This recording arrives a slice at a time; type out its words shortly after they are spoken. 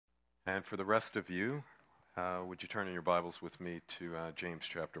And for the rest of you, would you turn in your Bibles with me to James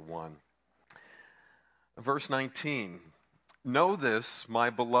chapter 1. Verse 19, "Know this, my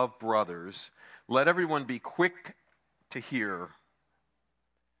beloved brothers, let everyone be quick to hear,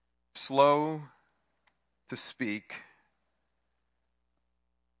 slow to speak,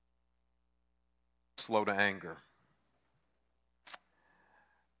 slow to anger.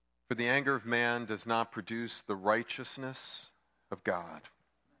 For the anger of man does not produce the righteousness of God."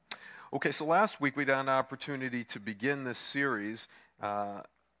 Okay, so last week we had an opportunity to begin this series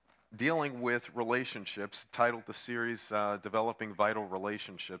dealing with relationships, titled the series Developing Vital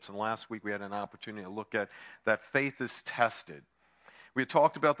Relationships. And last week we had an opportunity to look at that faith is tested. We had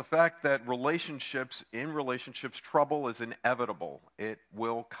talked about the fact that in relationships, trouble is inevitable. It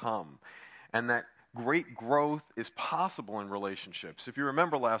will come. And that great growth is possible in relationships. If you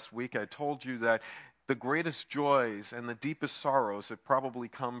remember last week, I told you that the greatest joys and the deepest sorrows have probably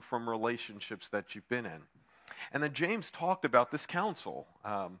come from relationships that you've been in. And then James talked about this counsel.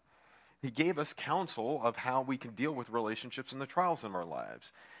 He gave us counsel of how we can deal with relationships and the trials in our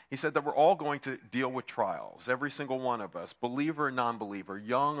lives. He said that we're all going to deal with trials, every single one of us, believer or non-believer,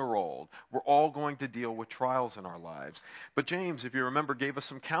 young or old. We're all going to deal with trials in our lives. But James, if you remember, gave us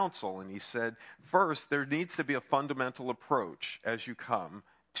some counsel, and he said, first, there needs to be a fundamental approach as you come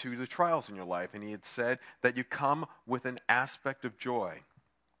to the trials in your life. And he had said that you come with an aspect of joy.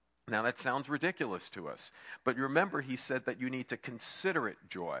 Now that sounds ridiculous to us, but remember he said that you need to consider it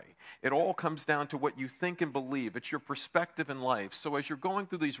joy. It all comes down to what you think and believe. It's your perspective in life. So as you're going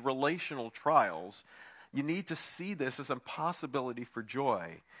through these relational trials, you need to see this as a possibility for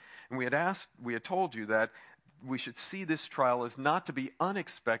joy. And we had told you that we should see this trial as not to be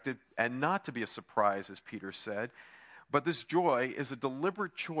unexpected and not to be a surprise, as Peter said. But this joy is a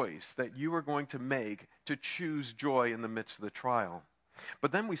deliberate choice that you are going to make to choose joy in the midst of the trial.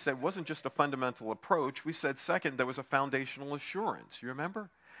 But then we said it wasn't just a fundamental approach. We said, second, there was a foundational assurance. You remember?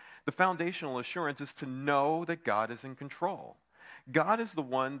 The foundational assurance is to know that God is in control. God is the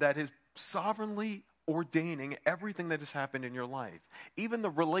one that is sovereignly ordaining everything that has happened in your life. Even the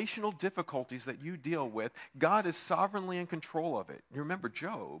relational difficulties that you deal with, God is sovereignly in control of it. You remember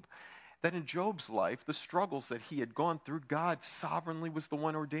Job? That in Job's life, the struggles that he had gone through, God sovereignly was the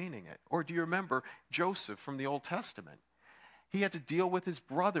one ordaining it. Or do you remember Joseph from the Old Testament? He had to deal with his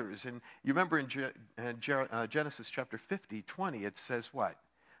brothers. And you remember in Genesis chapter 20, it says what?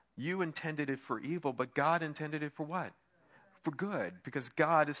 You intended it for evil, but God intended it for what? For good, because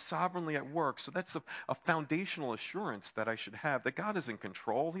God is sovereignly at work. So that's a foundational assurance that I should have, that God is in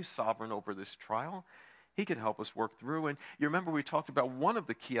control. He's sovereign over this trial. He can help us work through. And you remember we talked about one of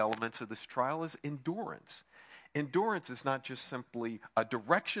the key elements of this trial is endurance. Endurance is not just simply a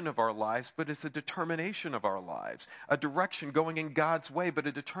direction of our lives, but it's a determination of our lives. A direction going in God's way, but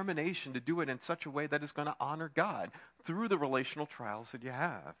a determination to do it in such a way that is going to honor God through the relational trials that you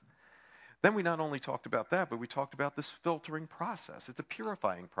have. Then we not only talked about that, but we talked about this filtering process. It's a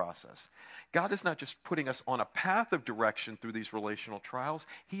purifying process. God is not just putting us on a path of direction through these relational trials.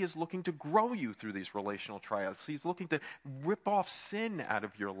 He is looking to grow you through these relational trials. He's looking to rip off sin out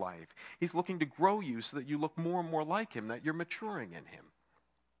of your life. He's looking to grow you so that you look more and more like Him, that you're maturing in Him.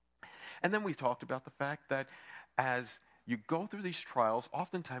 And then we talked about the fact that as you go through these trials,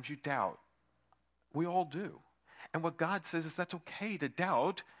 oftentimes you doubt. We all do. And what God says is that's okay to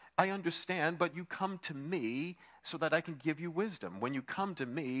doubt. I understand, but you come to me so that I can give you wisdom. When you come to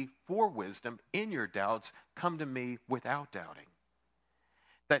me for wisdom in your doubts, come to me without doubting.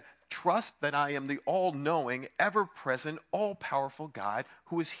 That trust that I am the all-knowing, ever-present, all-powerful God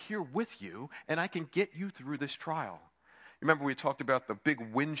who is here with you, and I can get you through this trial. Remember we talked about the big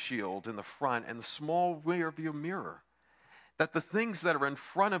windshield in the front and the small rear view mirror. That the things that are in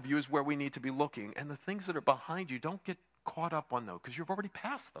front of you is where we need to be looking, and the things that are behind you, don't get caught up on those, because you've already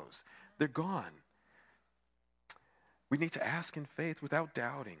passed those. They're gone. We need to ask in faith without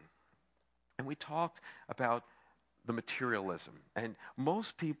doubting. And we talked about the materialism. And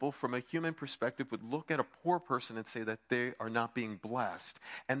most people, from a human perspective, would look at a poor person and say that they are not being blessed.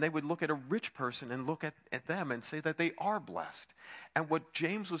 And they would look at a rich person and look at them and say that they are blessed. And what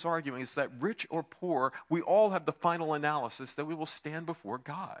James was arguing is that rich or poor, we all have the final analysis that we will stand before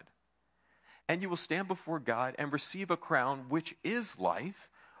God. And you will stand before God and receive a crown which is life,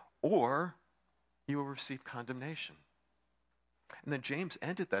 or you will receive condemnation. And then James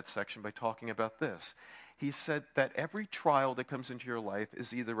ended that section by talking about this. He said that every trial that comes into your life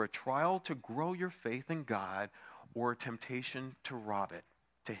is either a trial to grow your faith in God or a temptation to rob it,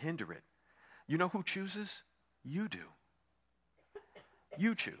 to hinder it. You know who chooses? You do.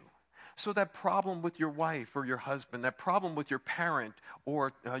 You choose. So that problem with your wife or your husband, that problem with your parent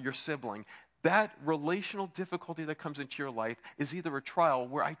or your sibling, that relational difficulty that comes into your life is either a trial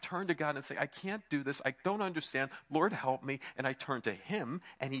where I turn to God and say, I can't do this, I don't understand, Lord help me, and I turn to Him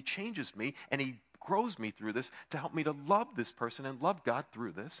and He changes me and He grows me through this to help me to love this person and love God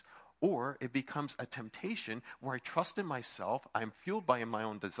through this. Or it becomes a temptation where I trust in myself, I'm fueled by my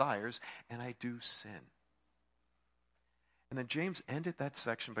own desires, and I do sin. And then James ended that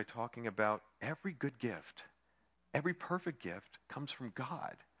section by talking about every good gift, every perfect gift comes from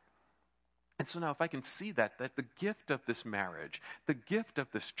God. And so now if I can see that the gift of this marriage, the gift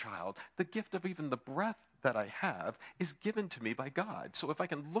of this child, the gift of even the breath that I have is given to me by God. So if I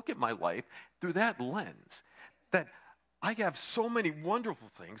can look at my life through that lens, that I have so many wonderful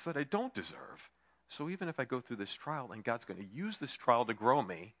things that I don't deserve. So even if I go through this trial and God's going to use this trial to grow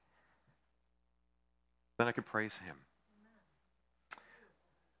me, then I can praise Him.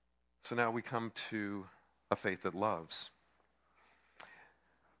 So now we come to a faith that loves.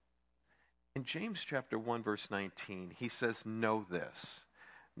 In James chapter 1, verse 19, he says, know this.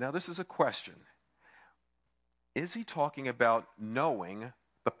 Now this is a question. Is he talking about knowing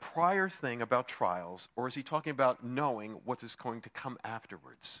the prior thing about trials, or is he talking about knowing what is going to come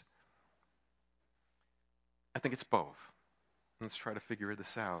afterwards? I think it's both. Let's try to figure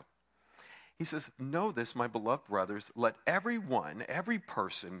this out. He says, know this, my beloved brothers, let everyone, every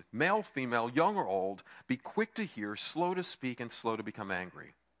person, male, female, young or old, be quick to hear, slow to speak, and slow to become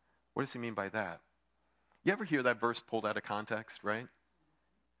angry. What does he mean by that? You ever hear that verse pulled out of context, right?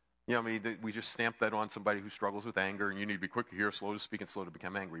 You know, I mean, we just stamp that on somebody who struggles with anger, and you need to be quick to hear, slow to speak, and slow to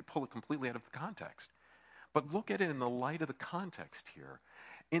become angry. Pull it completely out of the context. But look at it in the light of the context here.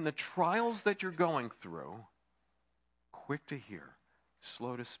 In the trials that you're going through, quick to hear,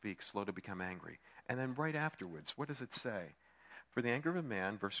 slow to speak, slow to become angry. And then right afterwards, what does it say? For the anger of a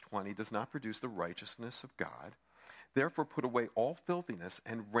man, verse 20, does not produce the righteousness of God. Therefore put away all filthiness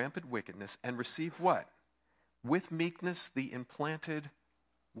and rampant wickedness and receive what? With meekness the implanted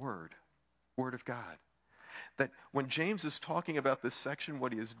word of God. That when James is talking about this section,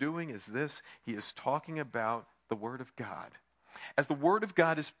 what he is doing is this. He is talking about the word of God. As the word of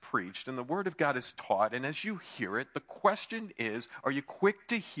God is preached and the word of God is taught, and as you hear it, the question is, are you quick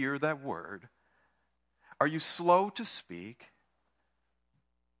to hear that word? Are you slow to speak?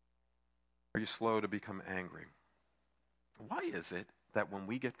 Are you slow to become angry? Why is it that when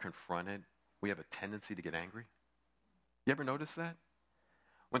we get confronted, we have a tendency to get angry? You ever notice that?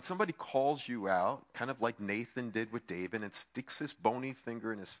 When somebody calls you out, kind of like Nathan did with David, and sticks his bony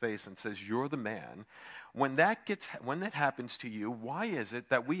finger in his face and says, you're the man, when that happens to you, why is it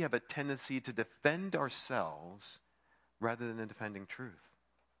that we have a tendency to defend ourselves rather than defending truth?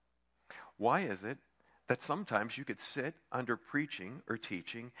 Why is it that sometimes you could sit under preaching or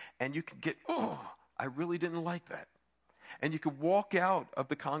teaching and you could get, oh, I really didn't like that. And you could walk out of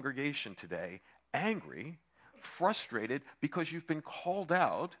the congregation today angry, frustrated, because you've been called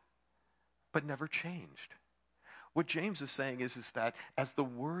out, but never changed. What James is saying is that as the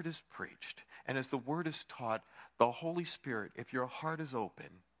word is preached and as the word is taught, the Holy Spirit, if your heart is open,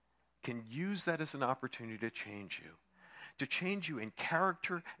 can use that as an opportunity to change you in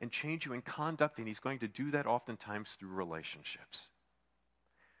character and change you in conduct, and He's going to do that oftentimes through relationships.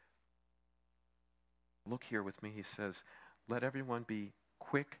 Look here with me, he says, let everyone be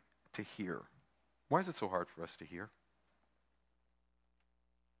quick to hear. Why is it so hard for us to hear?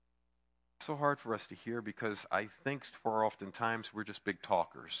 It's so hard for us to hear because I think for oftentimes we're just big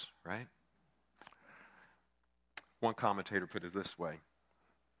talkers, right? One commentator put it this way.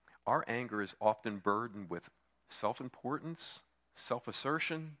 Our anger is often burdened with self-importance,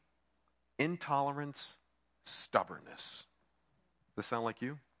 self-assertion, intolerance, stubbornness. Does that sound like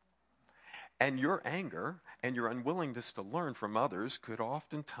you? And your anger and your unwillingness to learn from others could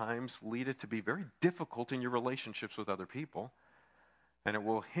oftentimes lead it to be very difficult in your relationships with other people, and it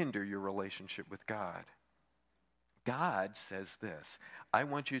will hinder your relationship with God. God says this, I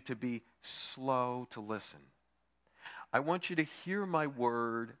want you to be slow to listen. I want you to hear my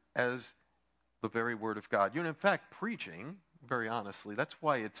word as the very word of God. You know, in fact, preaching, very honestly, that's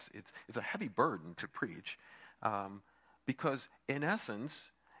why it's a heavy burden to preach, because in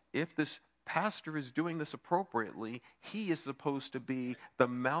essence, if this pastor is doing this appropriately, he is supposed to be the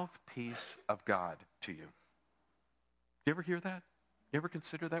mouthpiece of God to you. You ever hear that? You ever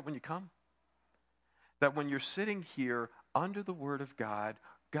consider that when you come? That when you're sitting here under the word of God,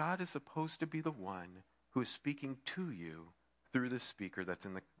 God is supposed to be the one who is speaking to you through the speaker that's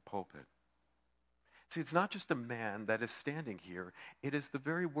in the pulpit. See, it's not just a man that is standing here. It is the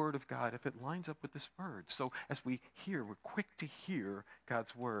very word of God if it lines up with this word. So as we hear, we're quick to hear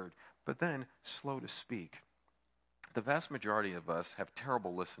God's word. but then slow to speak. The vast majority of us have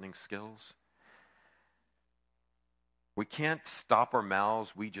terrible listening skills. We can't stop our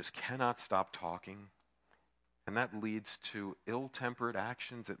mouths. We just cannot stop talking. And that leads to ill-tempered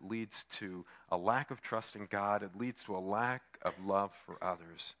actions. It leads to a lack of trust in God. It leads to a lack of love for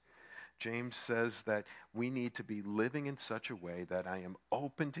others. James says that we need to be living in such a way that I am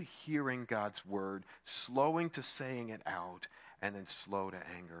open to hearing God's word, slowing to saying it out, and then slow to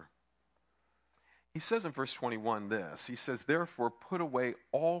anger. He says in verse 21 this, he says, therefore put away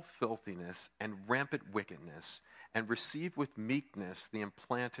all filthiness and rampant wickedness, and receive with meekness the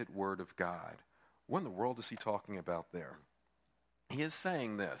implanted word of God. What in the world is he talking about there? He is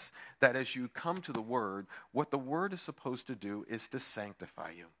saying this, that as you come to the word, what the word is supposed to do is to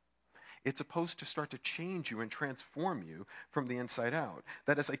sanctify you. It's supposed to start to change you and transform you from the inside out.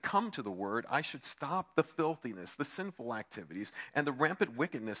 That as I come to the word, I should stop the filthiness, the sinful activities, and the rampant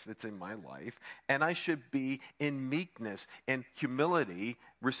wickedness that's in my life, and I should be in meekness and humility,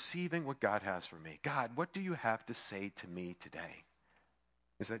 receiving what God has for me. God, what do you have to say to me today?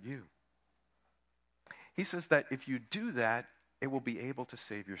 Is that you? He says that if you do that, it will be able to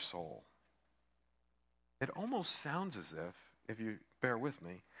save your soul. It almost sounds as if you bear with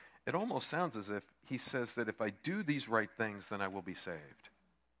me, it almost sounds as if he says that if I do these right things, then I will be saved.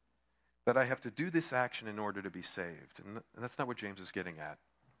 That I have to do this action in order to be saved. And that's not what James is getting at.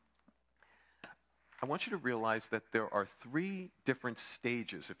 I want you to realize that there are 3 different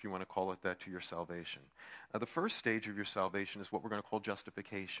stages, if you want to call it that, to your salvation. The first stage of your salvation is what we're going to call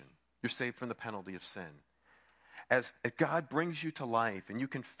justification. You're saved from the penalty of sin. As God brings you to life and you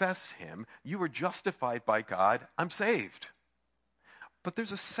confess him, you are justified by God. I'm saved. But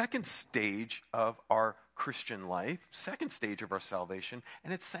there's a second stage of our Christian life, second stage of our salvation,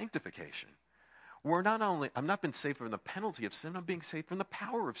 and it's sanctification. I'm not been saved from the penalty of sin, I'm being saved from the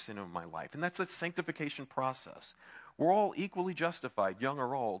power of sin in my life. And that's the sanctification process. We're all equally justified, young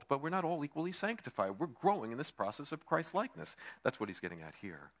or old, but we're not all equally sanctified. We're growing in this process of Christ likeness. That's what he's getting at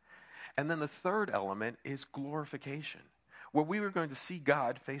here. And then the third element is glorification, where we are going to see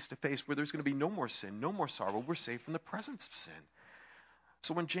God face to face, where there's going to be no more sin, no more sorrow. We're saved from the presence of sin.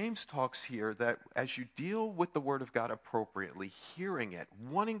 So when James talks here that as you deal with the word of God appropriately, hearing it,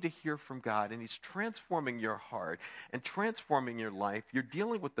 wanting to hear from God, and he's transforming your heart and transforming your life, you're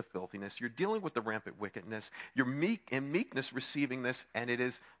dealing with the filthiness, you're dealing with the rampant wickedness, you're in meekness receiving this, and it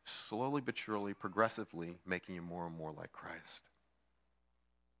is slowly but surely, progressively making you more and more like Christ.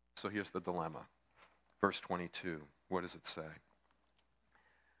 So here's the dilemma. Verse 22, what does it say?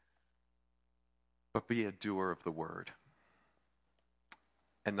 But be a doer of the word,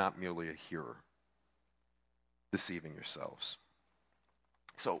 and not merely a hearer, deceiving yourselves.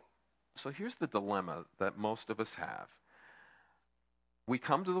 So here's the dilemma that most of us have. We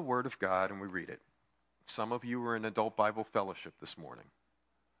come to the Word of God and we read it. Some of you were in adult Bible fellowship this morning.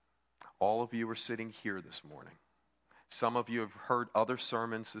 All of you are sitting here this morning. Some of you have heard other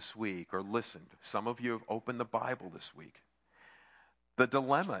sermons this week or listened. Some of you have opened the Bible this week. The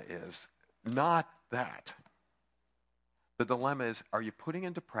dilemma is not that. The dilemma is, are you putting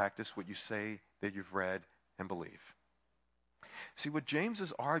into practice what you say that you've read and believe? See, what James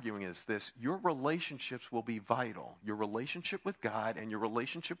is arguing is this: your relationships will be vital. Your relationship with God and your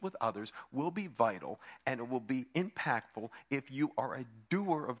relationship with others will be vital, and it will be impactful if you are a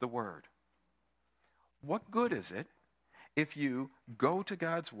doer of the word. What good is it if you go to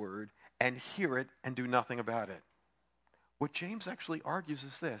God's word and hear it and do nothing about it? What James actually argues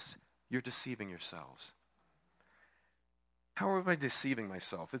is this: you're deceiving yourselves. How am I deceiving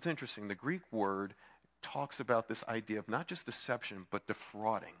myself? It's interesting. The Greek word talks about this idea of not just deception, but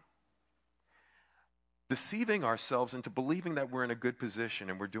defrauding. Deceiving ourselves into believing that we're in a good position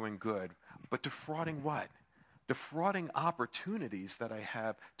and we're doing good, but defrauding what? Defrauding opportunities that I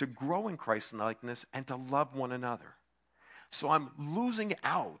have to grow in Christ-likeness and to love one another. So I'm losing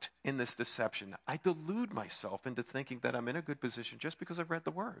out in this deception. I delude myself into thinking that I'm in a good position just because I've read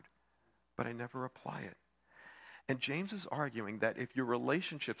the word, but I never apply it. And James is arguing that if your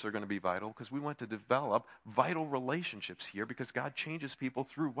relationships are going to be vital, because we want to develop vital relationships here, because God changes people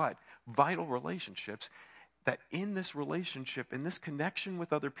through what? Vital relationships, that in this relationship, in this connection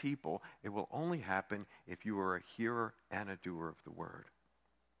with other people, it will only happen if you are a hearer and a doer of the word.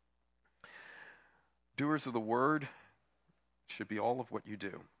 Doers of the word should be all of what you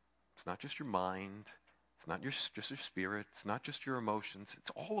do. It's not just your mind. It's not just your spirit. It's not just your emotions.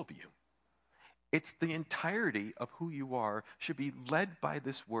 It's all of you. It's the entirety of who you are should be led by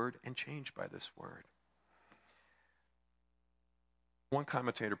this word and changed by this word. One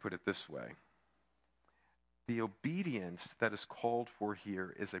commentator put it this way: the obedience that is called for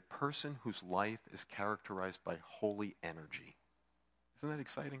here is a person whose life is characterized by holy energy. Isn't that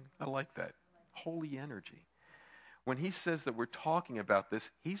exciting? I like that. Holy energy. When he says that we're talking about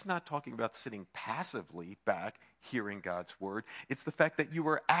this, he's not talking about sitting passively back hearing God's word. It's the fact that you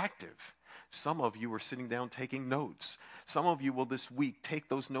are active. Some of you are sitting down taking notes. Some of you will this week take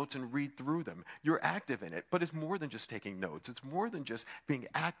those notes and read through them. You're active in it, but it's more than just taking notes. It's more than just being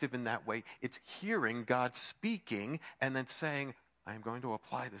active in that way. It's hearing God speaking and then saying, I am going to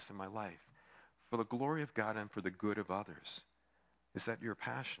apply this in my life for the glory of God and for the good of others. Is that your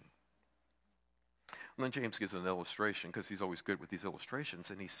passion? And then James gives an illustration because he's always good with these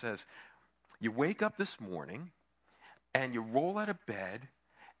illustrations. And he says, you wake up this morning and you roll out of bed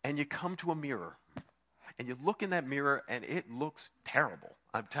and you come to a mirror. And you look in that mirror and it looks terrible.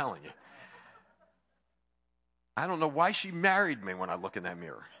 I'm telling you. I don't know why she married me when I look in that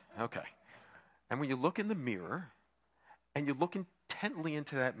mirror. Okay. And when you look in the mirror and you look intently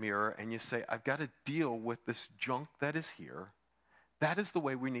into that mirror and you say, I've got to deal with this junk that is here, that is the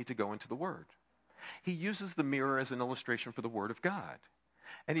way we need to go into the Word. He uses the mirror as an illustration for the Word of God.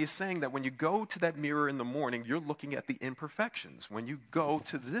 And he is saying that when you go to that mirror in the morning, you're looking at the imperfections. When you go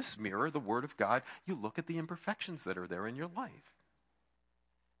to this mirror, the Word of God, you look at the imperfections that are there in your life.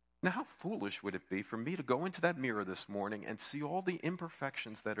 Now, how foolish would it be for me to go into that mirror this morning and see all the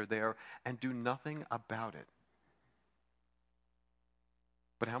imperfections that are there and do nothing about it?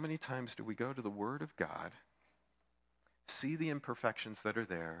 But how many times do we go to the Word of God, see the imperfections that are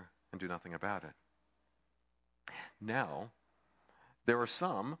there, and do nothing about it? Now, there are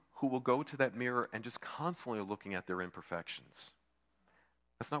some who will go to that mirror and just constantly are looking at their imperfections.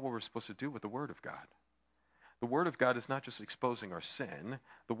 That's not what we're supposed to do with the Word of God. The Word of God is not just exposing our sin.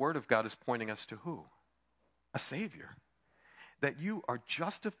 The Word of God is pointing us to who? A Savior. That you are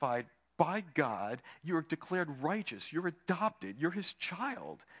justified by God. You are declared righteous. You're adopted. You're His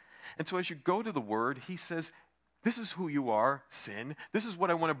child. And so as you go to the Word, He says, this is who you are, sin. This is what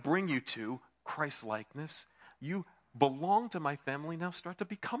I want to bring you to, Christ-likeness. You belong to my family, now start to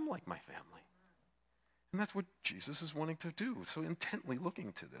become like my family. And that's what Jesus is wanting to do, so intently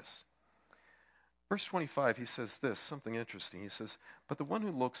looking to this. Verse 25, he says this, something interesting. He says, but the one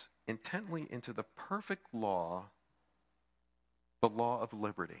who looks intently into the perfect law, the law of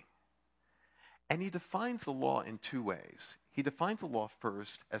liberty. And he defines the law in two ways. He defines the law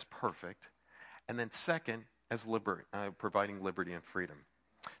first as perfect, and then second as providing liberty and freedom.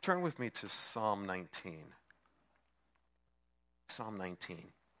 Turn with me to Psalm 19. Psalm 19. This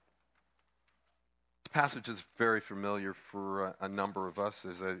passage is very familiar for a number of us.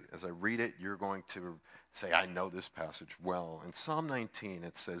 As I read it, you're going to say, I know this passage well. In Psalm 19,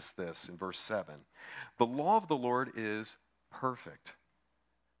 it says this in verse 7. The law of the Lord is perfect,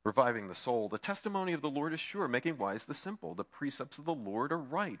 reviving the soul. The testimony of the Lord is sure, making wise the simple. The precepts of the Lord are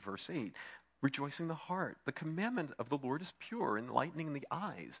right. Verse 8. Rejoicing the heart. The commandment of the Lord is pure, enlightening the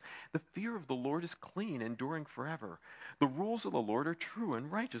eyes. The fear of the Lord is clean, enduring forever. The rules of the Lord are true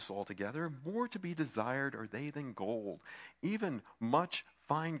and righteous altogether. More to be desired are they than gold, even much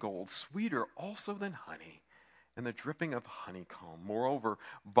fine gold, sweeter also than honey, and the dripping of honeycomb. Moreover,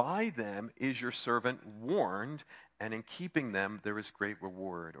 by them is your servant warned, and in keeping them there is great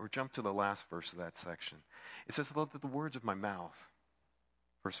reward. Or jump to the last verse of that section. It says, let the words of my mouth,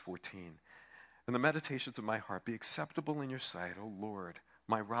 verse 14, and the meditations of my heart be acceptable in your sight, O Lord,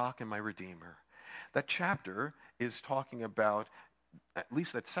 my rock and my redeemer. That chapter is talking about, at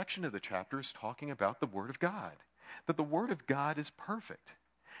least that section of the chapter is talking about the Word of God. That the Word of God is perfect.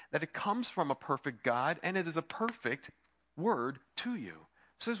 That it comes from a perfect God, and it is a perfect Word to you.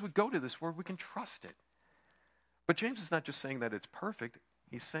 So as we go to this Word, we can trust it. But James is not just saying that it's perfect,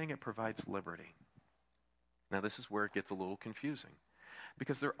 he's saying it provides liberty. Now this is where it gets a little confusing.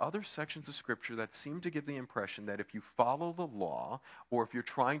 Because there are other sections of Scripture that seem to give the impression that if you follow the law, or if you're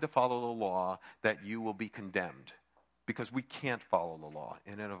trying to follow the law, that you will be condemned. Because we can't follow the law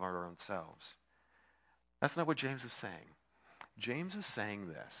in and of our own selves. That's not what James is saying. James is saying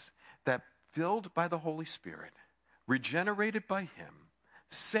this, that filled by the Holy Spirit, regenerated by Him,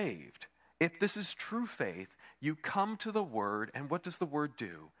 saved, if this is true faith, you come to the Word, and what does the Word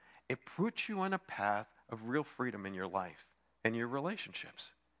do? It puts you on a path of real freedom in your life. And your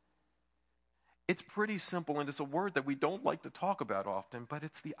relationships. It's pretty simple, and it's a word that we don't like to talk about often, but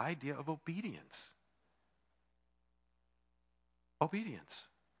it's the idea of obedience. Obedience.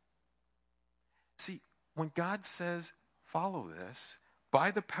 See, when God says, follow this, by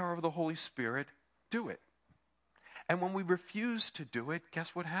the power of the Holy Spirit, do it. And when we refuse to do it,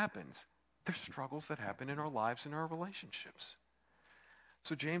 guess what happens? There's struggles that happen in our lives and our relationships.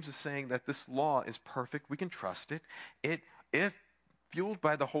 So James is saying that this law is perfect. We can trust it. If fueled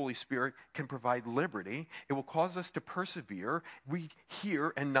by the Holy Spirit, can provide liberty. It will cause us to persevere. We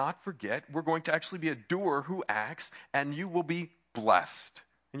hear and not forget. We're going to actually be a doer who acts, and you will be blessed.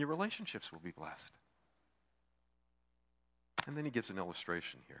 And your relationships will be blessed. And then he gives an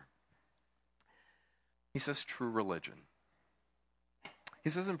illustration here. He says, true religion. He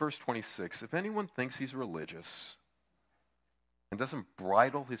says in verse 26, if anyone thinks he's religious and doesn't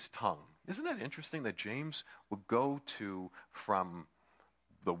bridle his tongue. Isn't that interesting that James would go from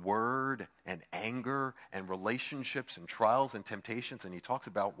the word and anger and relationships and trials and temptations, and he talks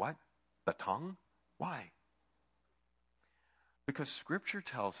about what? The tongue? Why? Because Scripture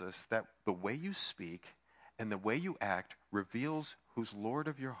tells us that the way you speak and the way you act reveals who's Lord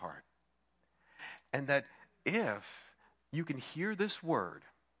of your heart. And that if you can hear this word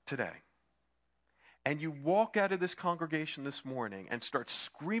today, and you walk out of this congregation this morning and start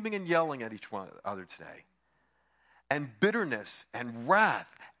screaming and yelling at each one other today, and bitterness and wrath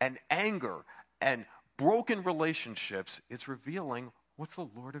and anger and broken relationships, it's revealing what's the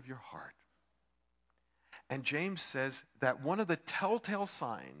Lord of your heart. And James says that one of the telltale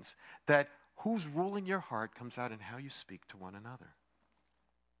signs that who's ruling your heart comes out in how you speak to one another.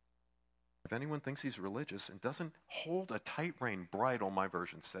 If anyone thinks he's religious and doesn't hold a tight rein, bridle, my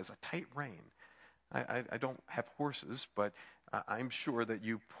version says, a tight rein. I don't have horses, but I'm sure that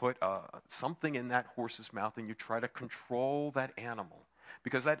you put something in that horse's mouth and you try to control that animal.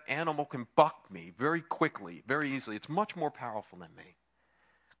 Because that animal can buck me very quickly, very easily. It's much more powerful than me.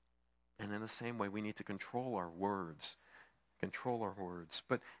 And in the same way, we need to control our words. Control our words.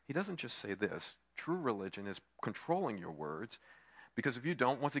 But he doesn't just say this. True religion is controlling your words. Because if you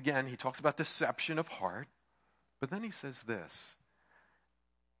don't, once again, he talks about deception of heart. But then he says this.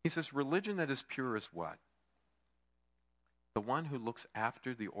 He says, religion that is pure is what? The one who looks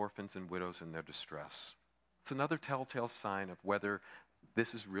after the orphans and widows in their distress. It's another telltale sign of whether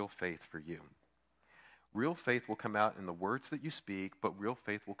this is real faith for you. Real faith will come out in the words that you speak, but real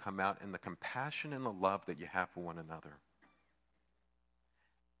faith will come out in the compassion and the love that you have for one another.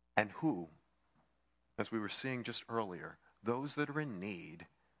 And who, as we were seeing just earlier, those that are in need,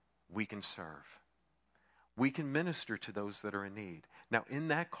 we can serve. We can minister to those that are in need. Now, in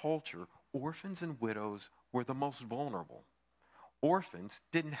that culture, orphans and widows were the most vulnerable. Orphans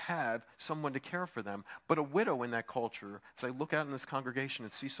didn't have someone to care for them, but a widow in that culture, as I look out in this congregation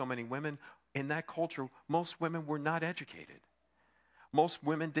and see so many women, in that culture, most women were not educated. Most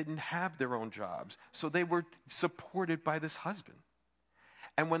women didn't have their own jobs, so they were supported by this husband.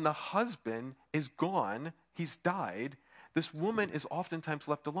 And when the husband is gone, he's died, this woman is oftentimes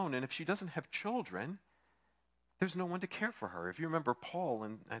left alone. And if she doesn't have children, there's no one to care for her. If you remember Paul,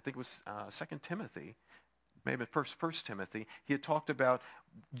 and I think it was 2 Timothy, maybe first Timothy, he had talked about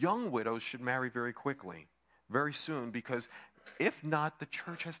young widows should marry very quickly, very soon, because if not, the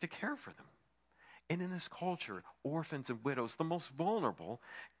church has to care for them. And in this culture, orphans and widows, the most vulnerable,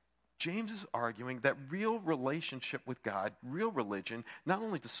 James is arguing that real relationship with God, real religion, not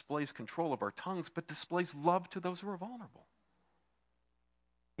only displays control of our tongues, but displays love to those who are vulnerable.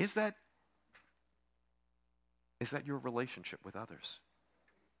 Is that your relationship with others?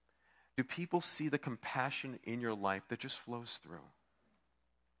 Do people see the compassion in your life that just flows through?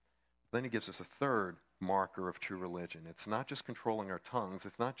 Then he gives us a third marker of true religion. It's not just controlling our tongues.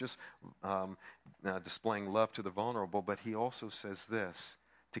 It's not just displaying love to the vulnerable, but he also says this,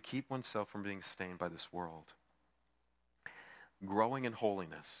 to keep oneself from being stained by this world. Growing in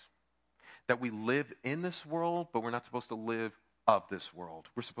holiness. That we live in this world, but we're not supposed to live of this world.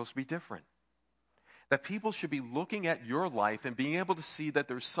 We're supposed to be different. That people should be looking at your life and being able to see that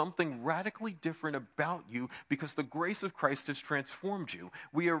there's something radically different about you because the grace of Christ has transformed you.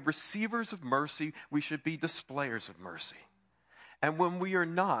 We are receivers of mercy. We should be displayers of mercy. And when we are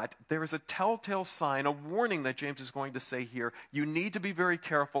not, there is a telltale sign, a warning that James is going to say here. You need to be very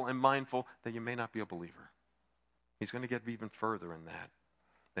careful and mindful that you may not be a believer. He's going to get even further in that.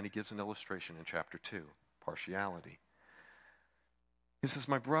 Then he gives an illustration in chapter 2, partiality. He says,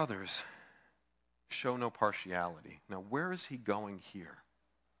 my brothers, show no partiality. Now, where is he going here?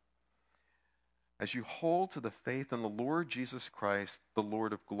 As you hold to the faith in the Lord Jesus Christ, the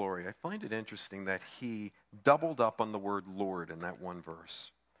Lord of glory. I find it interesting that he doubled up on the word Lord in that one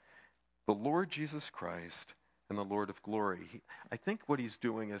verse. The Lord Jesus Christ and the Lord of glory. I think what he's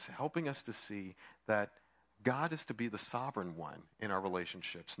doing is helping us to see that God is to be the sovereign one in our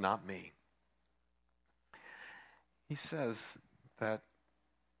relationships, not me. He says that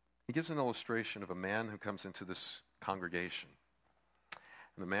he gives an illustration of a man who comes into this congregation.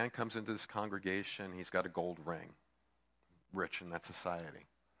 And the man comes into this congregation, he's got a gold ring. rich in that society.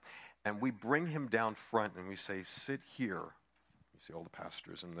 And we bring him down front and we say, sit here. You see all the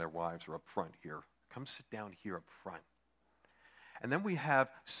pastors and their wives are up front here. Come sit down here up front. And then we have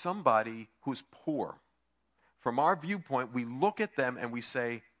somebody who's poor. From our viewpoint, we look at them and we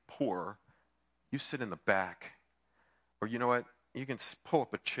say, poor, you sit in the back. Or you know what? You can pull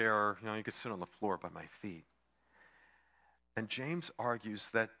up a chair. You can sit on the floor by my feet. And James argues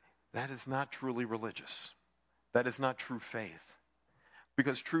that that is not truly religious. That is not true faith.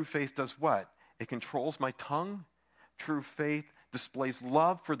 Because true faith does what? It controls my tongue. True faith displays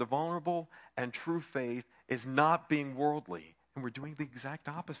love for the vulnerable. And true faith is not being worldly. And we're doing the exact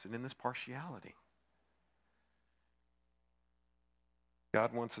opposite in this partiality.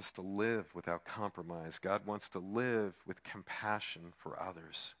 God wants us to live without compromise. God wants to live with compassion for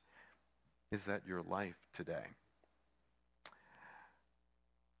others. Is that your life today?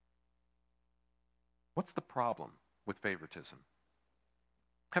 What's the problem with favoritism?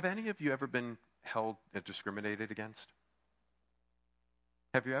 Have any of you ever been held discriminated against?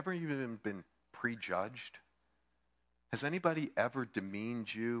 Have you ever even been prejudged? Has anybody ever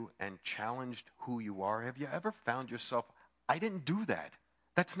demeaned you and challenged who you are? Have you ever found yourself, I didn't do that.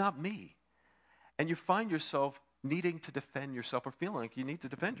 That's not me. And you find yourself needing to defend yourself or feeling like you need to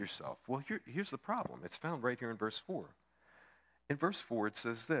defend yourself. Well, here's the problem. It's found right here in verse 4. In verse 4 it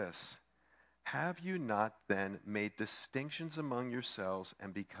says this, have you not then made distinctions among yourselves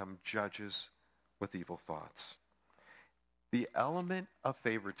and become judges with evil thoughts? The element of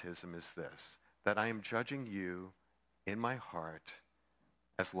favoritism is this, that I am judging you in my heart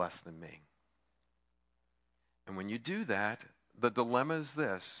as less than me. And when you do that, the dilemma is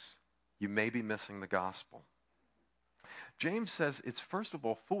this, you may be missing the gospel. James says it's first of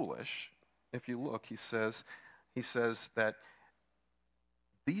all foolish. If you look, he says that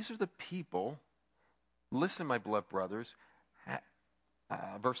these are the people, listen, my beloved brothers,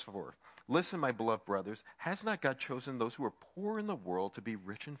 verse 4, listen, my beloved brothers, has not God chosen those who are poor in the world to be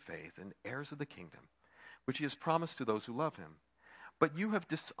rich in faith and heirs of the kingdom, which he has promised to those who love him? But you have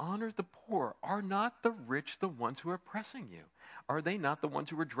dishonored the poor. Are not the rich the ones who are oppressing you? Are they not the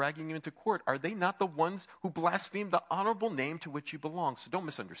ones who are dragging you into court? Are they not the ones who blaspheme the honorable name to which you belong? So don't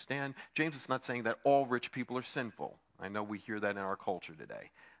misunderstand. James is not saying that all rich people are sinful. I know we hear that in our culture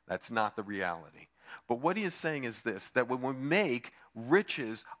today. That's not the reality. But what he is saying is this, that when we make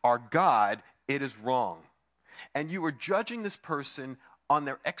riches our God, it is wrong. And you are judging this person on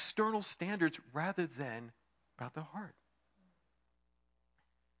their external standards rather than about their heart.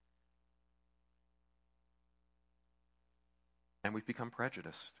 And we've become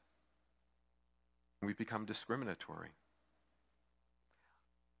prejudiced. We've become discriminatory.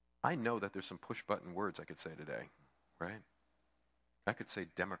 I know that there's some push-button words I could say today, right? I could say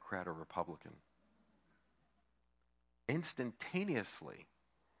Democrat or Republican. Instantaneously,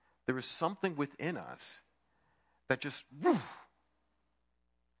 there is something within us that just,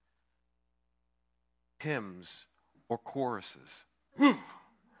 hymns or choruses.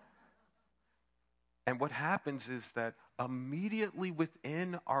 And what happens is that immediately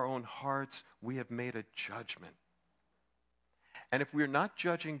within our own hearts, we have made a judgment. And if we're not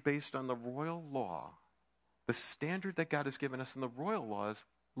judging based on the royal law, the standard that God has given us in the royal law is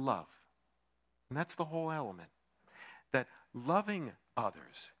love. And that's the whole element. That loving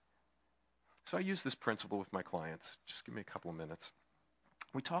others. So I use this principle with my clients. Just give me a couple of minutes.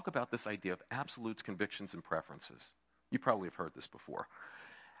 We talk about this idea of absolutes, convictions, and preferences. You probably have heard this before.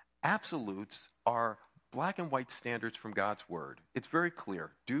 Absolutes are black and white standards from God's word. It's very clear.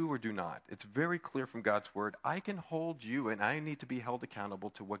 Do or do not. It's very clear from God's word. I can hold you and I need to be held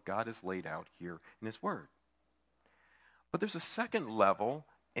accountable to what God has laid out here in his word. But there's a second level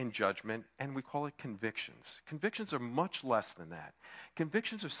in judgment, and we call it convictions. Convictions are much less than that.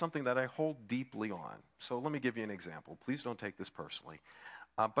 Convictions are something that I hold deeply on. So let me give you an example. Please don't take this personally.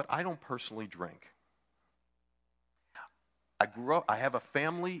 But I don't personally drink. I have a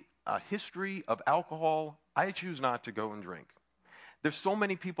family history of alcohol. I choose not to go and drink. There's so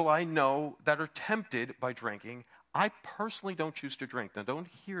many people I know that are tempted by drinking. I personally don't choose to drink. Now don't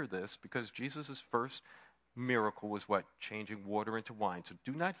hear this, because Jesus' first miracle was what? Changing water into wine. So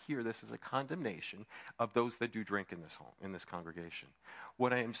do not hear this as a condemnation of those that do drink in this home, in this congregation.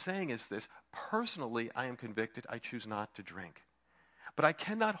 What I am saying is this: personally, I am convicted. I choose not to drink. But I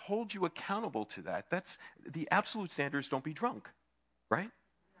cannot hold you accountable to that. That's the absolute standards. Don't be drunk, right?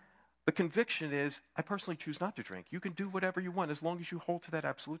 The conviction is, I personally choose not to drink. You can do whatever you want as long as you hold to that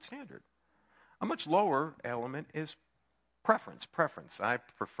absolute standard. A much lower element is preference. I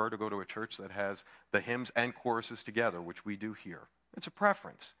prefer to go to a church that has the hymns and choruses together, which we do here. It's a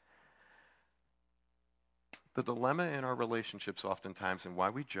preference. The dilemma in our relationships oftentimes, and why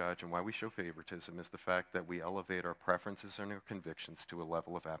we judge and why we show favoritism, is the fact that we elevate our preferences and our convictions to a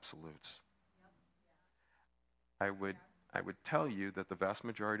level of absolutes. I would tell you that the vast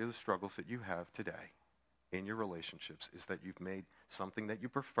majority of the struggles that you have today in your relationships is that you've made something that you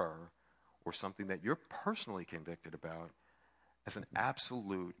prefer or something that you're personally convicted about as an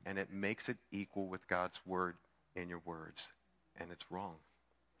absolute, and it makes it equal with God's word in your words, and it's wrong.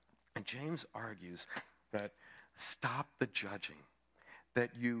 And James argues that stop the judging. That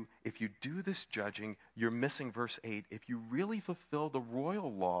if you do this judging, you're missing verse 8. If you really fulfill the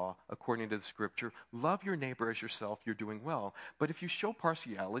royal law according to the scripture, love your neighbor as yourself, you're doing well. But if you show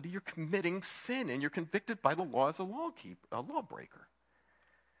partiality, you're committing sin, and you're convicted by the law as a lawbreaker.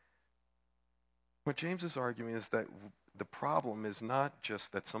 What James is arguing is that the problem is not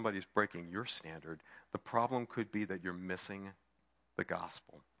just that somebody's breaking your standard. The problem could be that you're missing the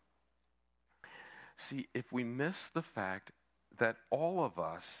gospel. See, if we miss the fact that all of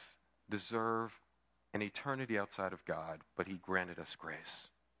us deserve an eternity outside of God, but he granted us grace.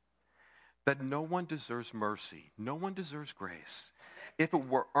 That no one deserves mercy. No one deserves grace. If it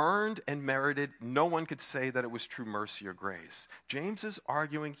were earned and merited, no one could say that it was true mercy or grace. James is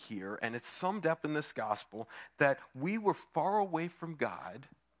arguing here, and it's summed up in this gospel, that we were far away from God,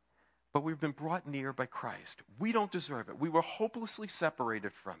 but we've been brought near by Christ. We don't deserve it. We were hopelessly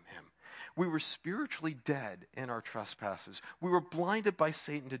separated from him. We were spiritually dead in our trespasses. We were blinded by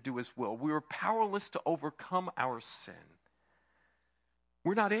Satan to do his will. We were powerless to overcome our sin.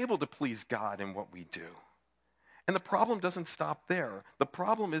 We're not able to please God in what we do. And the problem doesn't stop there. The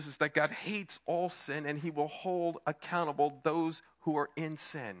problem is that God hates all sin, and he will hold accountable those who are in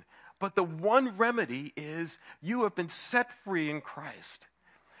sin. But the one remedy is you have been set free in Christ.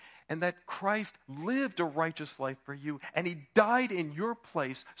 And that Christ lived a righteous life for you, and he died in your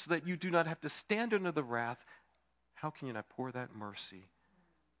place so that you do not have to stand under the wrath. How can you not pour that mercy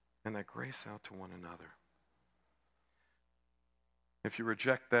and that grace out to one another? If you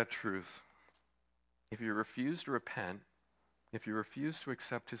reject that truth, if you refuse to repent, if you refuse to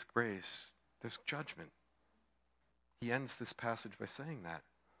accept his grace, there's judgment. He ends this passage by saying that.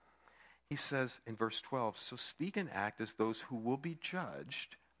 He says in verse 12, so speak and act as those who will be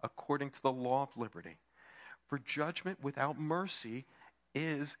judged according to the law of liberty. For judgment without mercy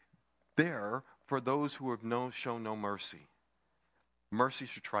is there for those who have shown no mercy. Mercy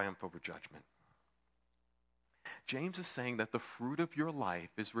should triumph over judgment. James is saying that the fruit of your life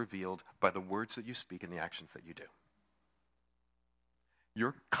is revealed by the words that you speak and the actions that you do.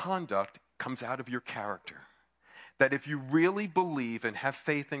 Your conduct comes out of your character. That if you really believe and have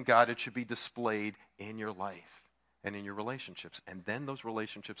faith in God, it should be displayed in your life and in your relationships. And then those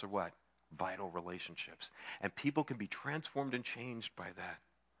relationships are what? Vital relationships. And people can be transformed and changed by that.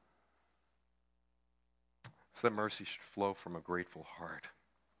 So that mercy should flow from a grateful heart.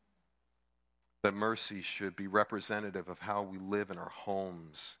 That mercy should be representative of how we live in our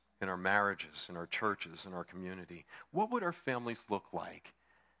homes, in our marriages, in our churches, in our community. What would our families look like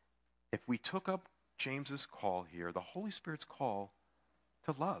if we took up James's call here, the Holy Spirit's call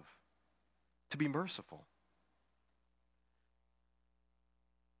to love, to be merciful?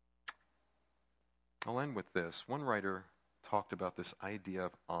 I'll end with this. One writer talked about this idea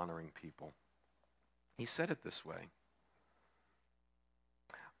of honoring people. He said it this way.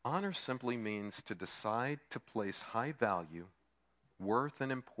 Honor simply means to decide to place high value, worth,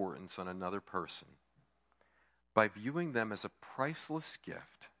 and importance on another person by viewing them as a priceless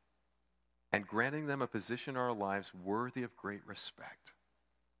gift and granting them a position in our lives worthy of great respect.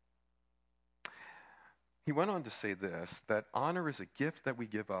 He went on to say this, that honor is a gift that we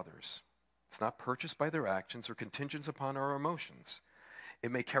give others. It's not purchased by their actions or contingent upon our emotions.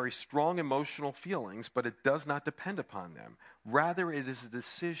 It may carry strong emotional feelings, but it does not depend upon them. Rather, it is a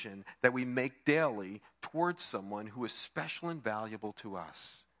decision that we make daily towards someone who is special and valuable to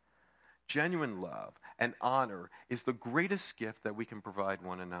us. Genuine love and honor is the greatest gift that we can provide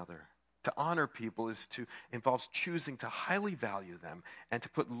one another. To honor people involves choosing to highly value them and to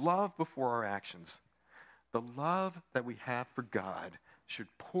put love before our actions. The love that we have for God should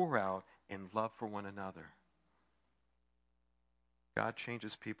pour out in love for one another. God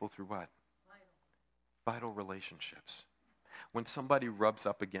changes people through what? Vital relationships. When somebody rubs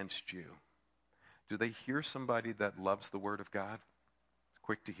up against you, do they hear somebody that loves the Word of God?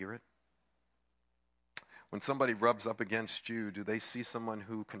 Quick to hear it? When somebody rubs up against you, do they see someone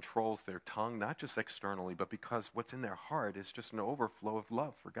who controls their tongue, not just externally, but because what's in their heart is just an overflow of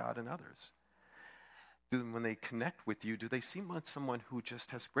love for God and others? When they connect with you, do they see someone who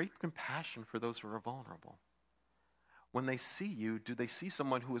just has great compassion for those who are vulnerable? When they see you, do they see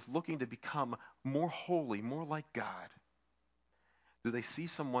someone who is looking to become more holy, more like God? Do they see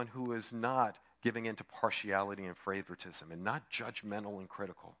someone who is not giving in to partiality and favoritism and not judgmental and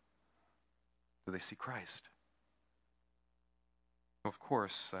critical? Do they see Christ? Of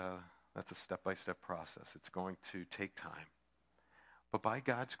course, that's a step-by-step process. It's going to take time. But by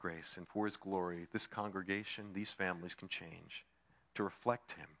God's grace and for his glory, this congregation, these families can change to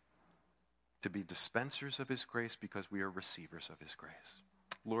reflect him, to be dispensers of his grace because we are receivers of his grace.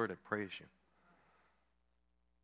 Lord, I praise you.